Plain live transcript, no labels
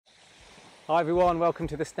Hi everyone, welcome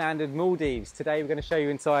to the Standard Maldives. Today we're going to show you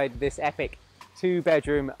inside this epic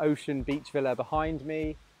 2-bedroom ocean beach villa behind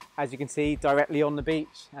me. As you can see, directly on the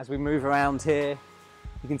beach. As we move around here,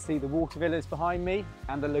 you can see the water villas behind me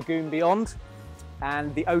and the lagoon beyond.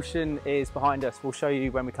 And the ocean is behind us. We'll show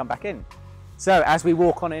you when we come back in. So as we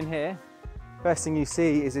walk on in here, first thing you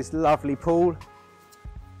see is this lovely pool.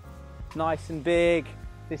 Nice and big.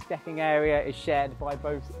 This decking area is shared by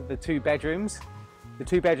both of the 2 bedrooms. The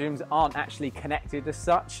 2 bedrooms aren't actually connected as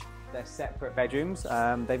such. They're separate bedrooms.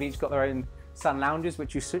 They've each got their own sun lounges,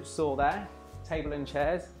 which you saw there, table and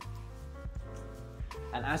chairs.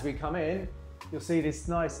 And as we come in, you'll see this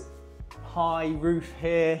nice high roof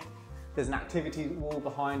here. There's an activity wall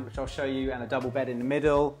behind, which I'll show you, and a double bed in the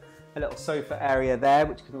middle. A little sofa area there,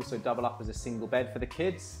 which can also double up as a single bed for the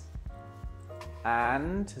kids.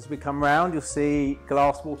 And as we come round, you'll see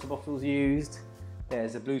glass water bottles used.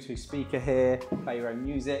 There's a Bluetooth speaker here, play your own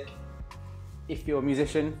music. If you're a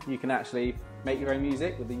musician, you can actually make your own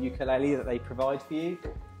music with the ukulele that they provide for you.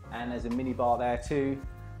 And there's a mini bar there too.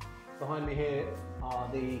 Behind me here are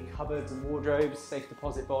the cupboards and wardrobes, safe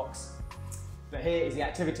deposit box. But here is the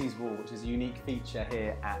activities wall, which is a unique feature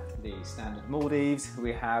here at the Standard Maldives.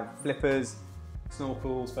 We have flippers,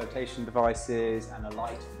 snorkels, flotation devices, and a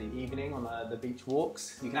light for the evening on the beach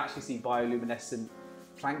walks. You can actually see bioluminescent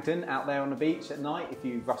plankton out there on the beach at night. If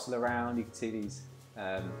you rustle around, you can see these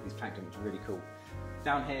plankton, which are really cool.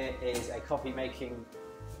 Down here is a coffee making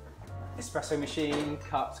espresso machine,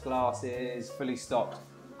 cups, glasses, fully stocked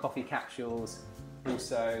coffee capsules,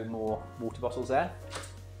 also more water bottles there.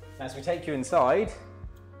 As we take you inside,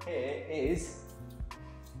 here is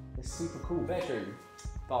a super cool bathroom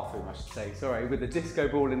I should say, sorry, with a disco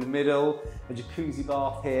ball in the middle, a jacuzzi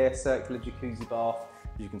bath here, circular jacuzzi bath,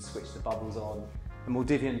 you can switch the bubbles on. A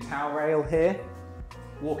Maldivian towel rail here,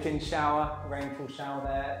 walk-in shower, rainfall shower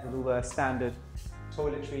there, with all the standard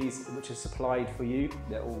toiletries which are supplied for you.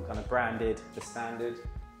 They're all kind of branded the standard.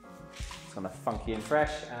 It's kind of funky and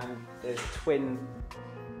fresh, and there's twin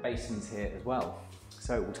basins here as well.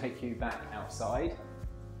 So we'll take you back outside,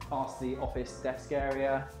 past the office desk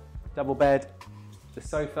area, double bed, the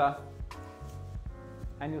sofa,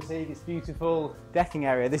 and you'll see this beautiful decking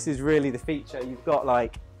area. This is really the feature. You've got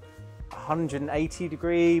like 180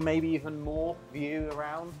 degree, maybe even more view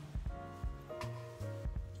around.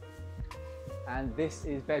 And this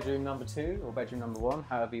is bedroom number 2 or bedroom number 1,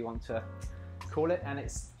 however you want to call it. And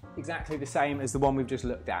it's exactly the same as the one we've just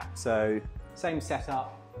looked at. So same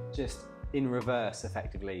setup, just in reverse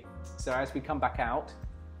effectively. So as we come back out,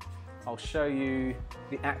 I'll show you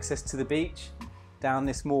the access to the beach down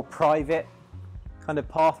this more private kind of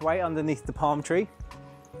pathway underneath the palm tree.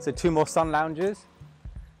 So 2 more sun lounges,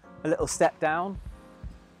 a little step down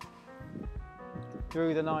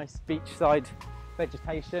through the nice beachside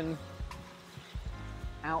vegetation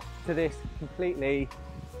out to this completely,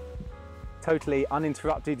 totally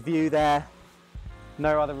uninterrupted view there.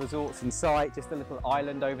 No other resorts in sight, just a little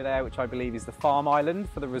island over there, which I believe is the farm island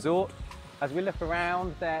for the resort. As we look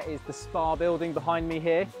around, there is the spa building behind me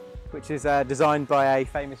here, which is designed by a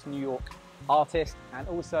famous New York artist, and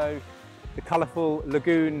also the colourful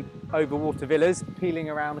lagoon Overwater Villas peeling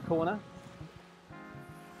around the corner.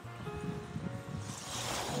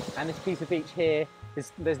 And this piece of beach here,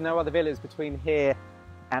 there's no other villas between here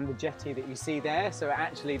and the jetty that you see there, so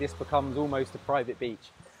actually this becomes almost a private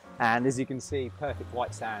beach. And as you can see, perfect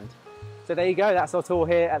white sand. So there you go, that's our tour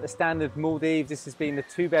here at the Standard Maldives. This has been the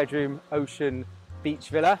 2-bedroom ocean beach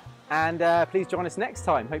villa, and please join us next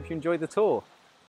time. Hope you enjoyed the tour.